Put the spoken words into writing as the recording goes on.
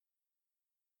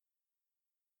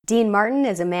Dean Martin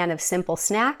is a man of simple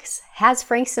snacks, has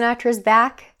Frank Sinatra's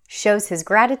back, shows his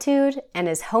gratitude, and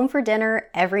is home for dinner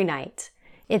every night.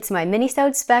 It's my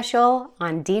mini-sode special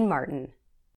on Dean Martin.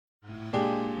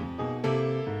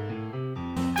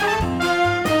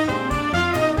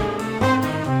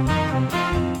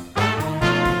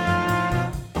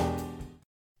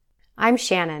 I'm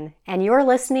Shannon, and you're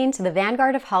listening to the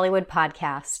Vanguard of Hollywood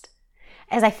podcast.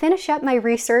 As I finish up my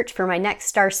research for my next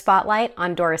star spotlight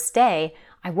on Doris Day,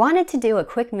 I wanted to do a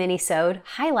quick mini-sode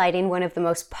highlighting one of the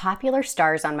most popular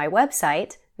stars on my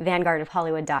website,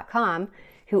 vanguardofhollywood.com,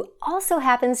 who also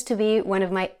happens to be one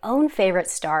of my own favorite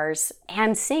stars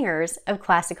and singers of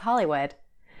classic Hollywood.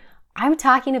 I'm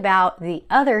talking about the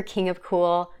other king of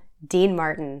cool, Dean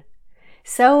Martin.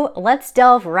 So let's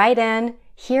delve right in.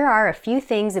 Here are a few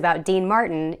things about Dean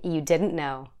Martin you didn't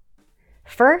know.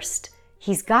 First,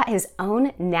 he's got his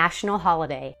own national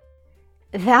holiday.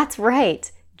 That's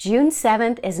right. June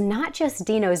 7th is not just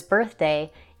Dino's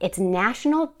birthday, it's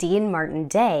National Dean Martin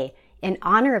Day in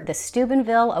honor of the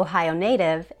Steubenville, Ohio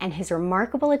native and his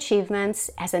remarkable achievements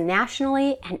as a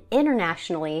nationally and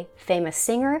internationally famous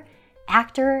singer,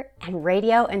 actor, and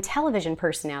radio and television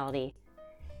personality.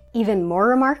 Even more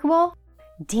remarkable,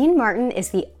 Dean Martin is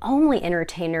the only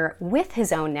entertainer with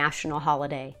his own national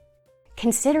holiday.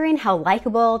 Considering how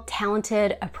likable,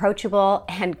 talented, approachable,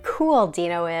 and cool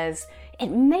Dino is, it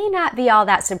may not be all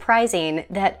that surprising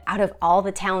that out of all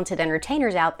the talented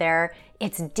entertainers out there,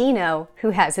 it's Dino who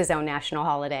has his own national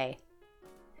holiday.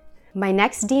 My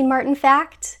next Dean Martin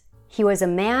fact, he was a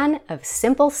man of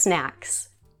simple snacks.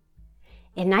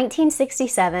 In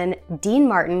 1967, Dean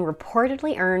Martin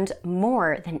reportedly earned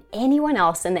more than anyone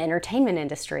else in the entertainment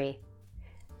industry.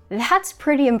 That's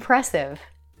pretty impressive.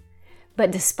 But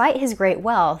despite his great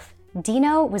wealth,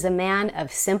 Dino was a man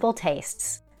of simple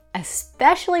tastes,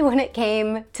 especially when it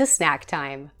came to snack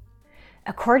time.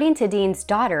 According to Dean's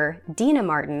daughter, Dina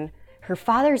Martin, her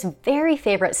father's very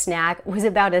favorite snack was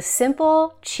about as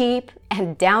simple, cheap,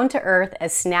 and down-to-earth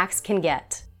as snacks can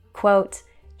get. Quote,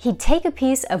 he'd take a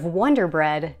piece of Wonder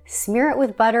Bread, smear it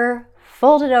with butter,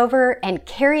 fold it over, and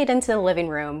carry it into the living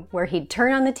room where he'd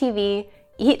turn on the TV,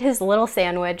 eat his little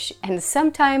sandwich, and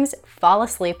sometimes fall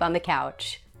asleep on the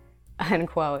couch.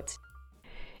 Unquote.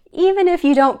 Even if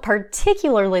you don't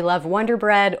particularly love Wonder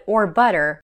Bread or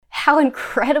butter, how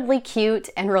incredibly cute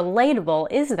and relatable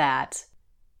is that?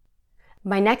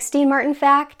 My next Dean Martin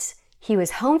fact, he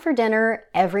was home for dinner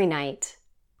every night.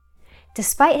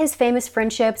 Despite his famous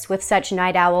friendships with such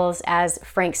night owls as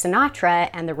Frank Sinatra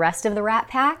and the rest of the Rat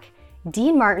Pack,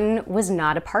 Dean Martin was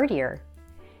not a partier.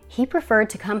 He preferred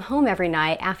to come home every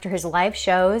night after his live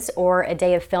shows or a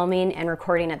day of filming and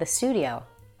recording at the studio.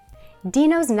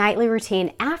 Dino's nightly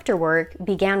routine after work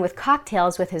began with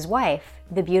cocktails with his wife,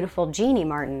 the beautiful Jeannie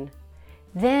Martin.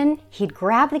 Then he'd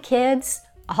grab the kids,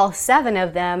 all 7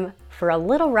 of them, for a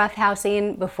little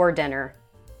roughhousing before dinner.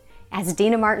 As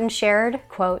Dina Martin shared,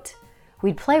 quote,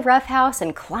 we'd play roughhouse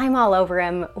and climb all over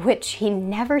him, which he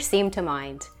never seemed to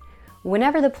mind.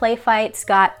 Whenever the play fights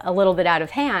got a little bit out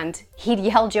of hand, he'd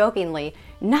yell jokingly,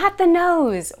 not the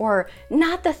nose, or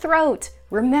not the throat.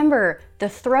 Remember, the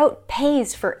throat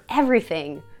pays for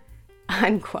everything.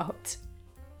 Unquote.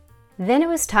 Then it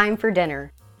was time for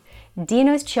dinner.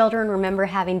 Dino's children remember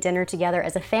having dinner together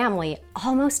as a family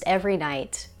almost every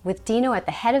night, with Dino at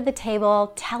the head of the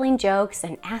table, telling jokes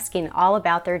and asking all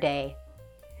about their day.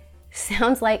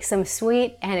 Sounds like some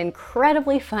sweet and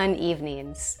incredibly fun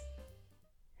evenings.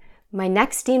 My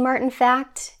next Dean Martin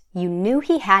fact, you knew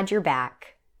he had your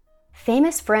back.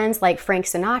 Famous friends like Frank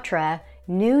Sinatra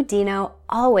knew Dino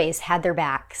always had their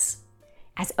backs.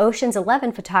 As Ocean's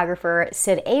 11 photographer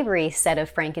Sid Avery said of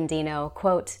Frank and Dino,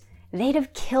 quote, they'd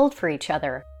have killed for each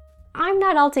other. I'm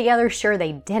not altogether sure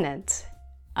they didn't,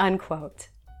 unquote.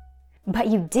 But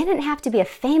you didn't have to be a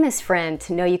famous friend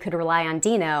to know you could rely on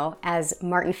Dino, as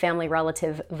Martin family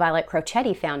relative Violet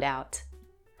Crocetti found out.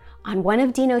 On one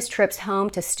of Dino's trips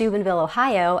home to Steubenville,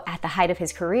 Ohio, at the height of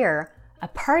his career, a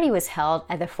party was held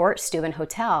at the Fort Steuben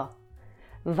Hotel.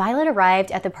 Violet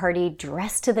arrived at the party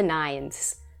dressed to the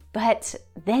nines, but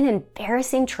then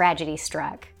embarrassing tragedy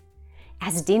struck.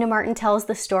 As Dina Martin tells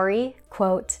the story,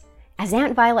 quote, as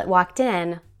Aunt Violet walked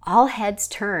in, all heads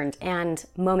turned and,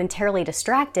 momentarily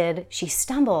distracted, she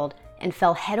stumbled and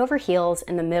fell head over heels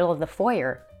in the middle of the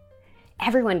foyer.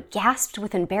 Everyone gasped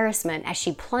with embarrassment as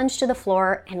she plunged to the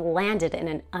floor and landed in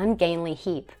an ungainly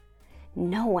heap.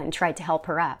 No one tried to help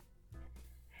her up.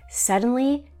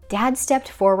 Suddenly, Dad stepped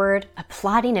forward,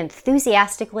 applauding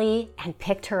enthusiastically, and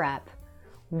picked her up.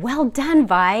 Well done,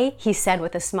 Vi, he said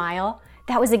with a smile.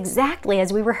 That was exactly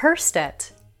as we rehearsed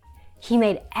it. He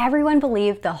made everyone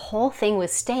believe the whole thing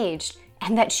was staged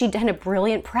and that she'd done a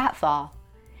brilliant pratfall.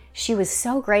 She was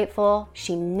so grateful,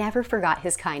 she never forgot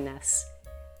his kindness."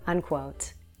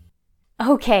 Unquote.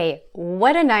 Okay,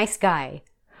 what a nice guy.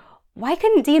 Why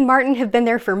couldn't Dean Martin have been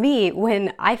there for me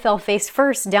when I fell face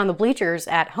first down the bleachers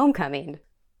at homecoming?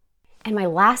 And my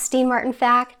last Dean Martin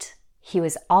fact, he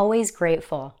was always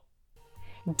grateful.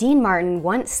 Dean Martin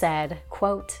once said,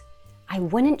 quote, "I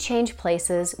wouldn't change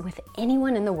places with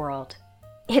anyone in the world.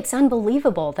 It's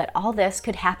unbelievable that all this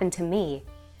could happen to me.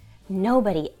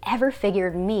 Nobody ever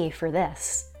figured me for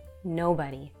this.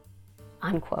 Nobody."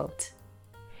 Unquote.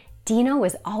 Dino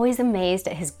was always amazed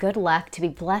at his good luck to be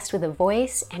blessed with a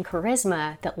voice and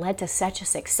charisma that led to such a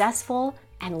successful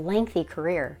and lengthy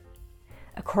career.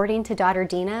 According to daughter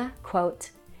Dina, quote,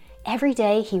 "Every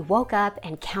day he woke up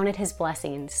and counted his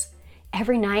blessings.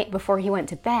 Every night before he went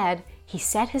to bed, he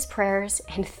said his prayers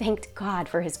and thanked God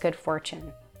for his good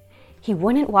fortune. He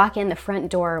wouldn't walk in the front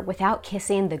door without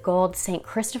kissing the gold St.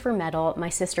 Christopher medal my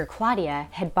sister Claudia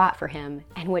had bought for him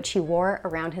and which he wore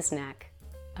around his neck."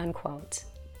 Unquote.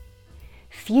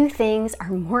 Few things are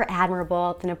more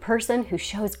admirable than a person who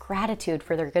shows gratitude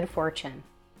for their good fortune.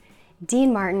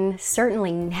 Dean Martin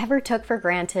certainly never took for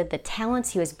granted the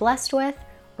talents he was blessed with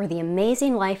or the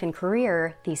amazing life and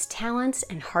career these talents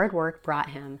and hard work brought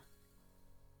him.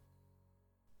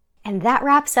 And that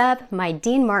wraps up my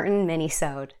Dean Martin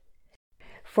mini-sode.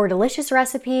 For delicious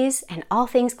recipes and all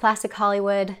things classic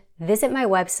Hollywood, visit my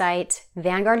website,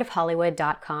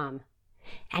 vanguardofhollywood.com.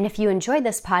 And if you enjoyed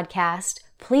this podcast,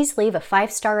 please leave a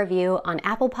 5-star review on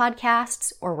Apple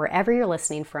Podcasts or wherever you're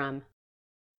listening from.